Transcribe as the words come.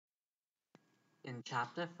In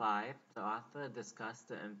Chapter 5, the author discussed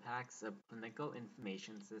the impacts of clinical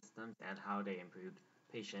information systems and how they improve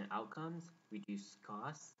patient outcomes, reduce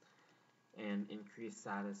costs, and increase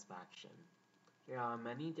satisfaction. There are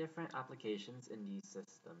many different applications in these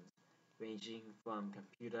systems, ranging from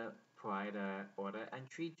computer provider order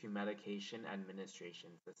entry to medication administration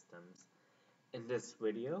systems. In this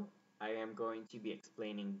video, I am going to be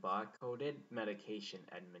explaining barcoded medication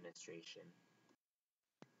administration.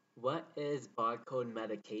 What is barcode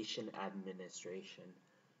medication administration?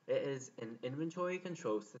 It is an inventory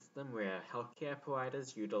control system where healthcare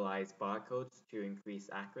providers utilize barcodes to increase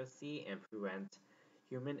accuracy and prevent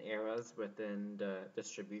human errors within the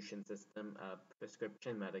distribution system of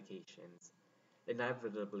prescription medications.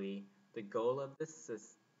 Inevitably, the goal of this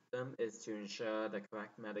system is to ensure the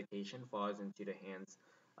correct medication falls into the hands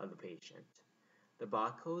of the patient. The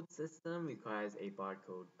barcode system requires a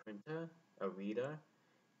barcode printer, a reader,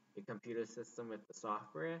 a computer system with the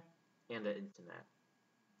software, and the internet.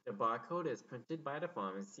 The barcode is printed by the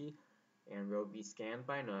pharmacy and will be scanned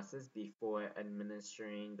by nurses before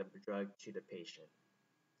administering the drug to the patient.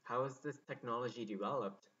 How is this technology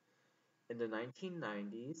developed? In the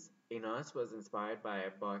 1990s, a nurse was inspired by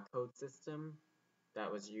a barcode system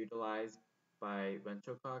that was utilized by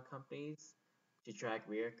rental car companies to track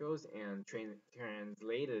vehicles and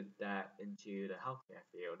translated that into the healthcare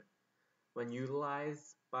field. When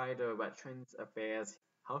utilized by the Veterans Affairs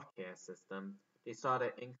healthcare system, they saw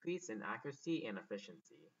the increase in accuracy and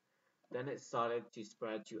efficiency. Then it started to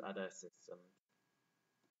spread to other systems.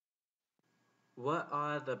 What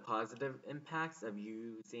are the positive impacts of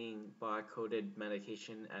using barcoded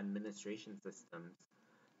medication administration systems?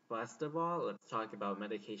 First of all, let's talk about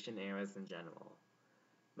medication errors in general.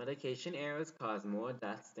 Medication errors cause more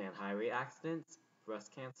deaths than highway accidents,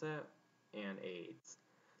 breast cancer, and AIDS.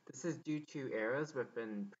 This is due to errors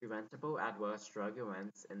within preventable adverse drug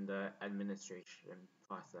events in the administration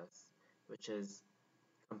process, which is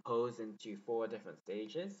composed into four different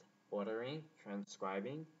stages: ordering,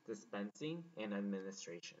 transcribing, dispensing, and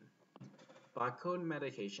administration. Barcode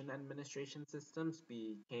medication administration systems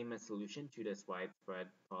became a solution to this widespread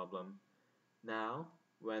problem. Now,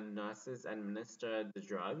 when nurses administer the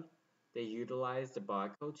drug, they utilize the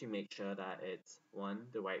barcode to make sure that it's 1.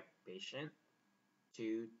 The right patient,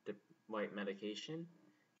 2. The right medication,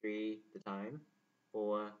 3. The time,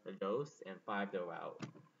 4. The dose, and 5. The route.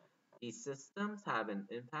 These systems have an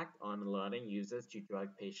impact on alerting users to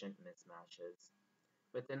drug-patient mismatches.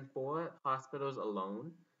 Within 4 hospitals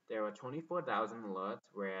alone, there are 24,000 alerts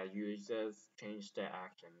where users change their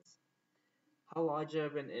actions. How large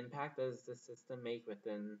of an impact does the system make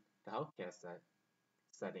within the healthcare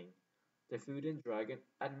setting? The Food and Drug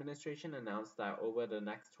Administration announced that over the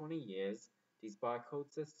next 20 years, these barcode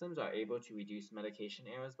systems are able to reduce medication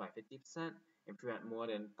errors by 50% and prevent more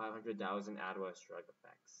than 500,000 adverse drug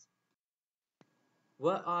effects.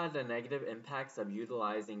 What are the negative impacts of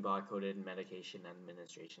utilizing barcoded medication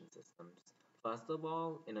administration systems? First of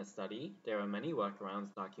all, in a study, there are many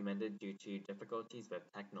workarounds documented due to difficulties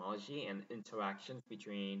with technology and interactions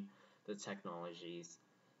between the technologies.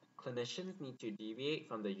 Clinicians need to deviate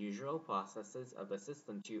from the usual processes of the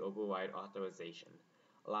system to override authorization,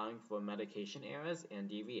 allowing for medication errors and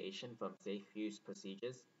deviation from safe use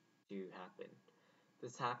procedures to happen.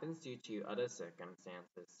 This happens due to other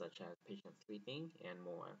circumstances such as patient sleeping and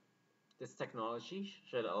more. This technology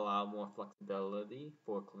should allow more flexibility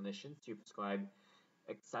for clinicians to prescribe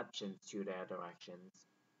exceptions to their directions.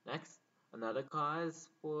 Next, another cause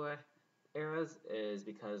for errors is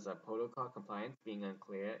because of protocol compliance being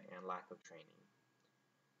unclear and lack of training.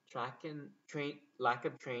 Lack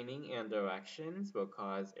of training and directions will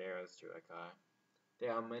cause errors to occur.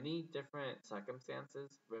 There are many different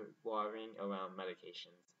circumstances revolving around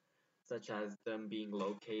medications, such as them being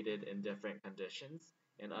located in different conditions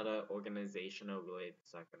and other organizational related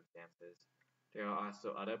circumstances. There are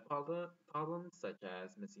also other problems such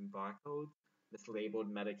as missing barcodes,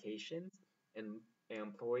 mislabeled medications, and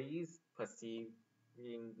employees perceiving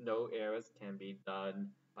no errors can be done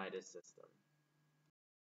by the system.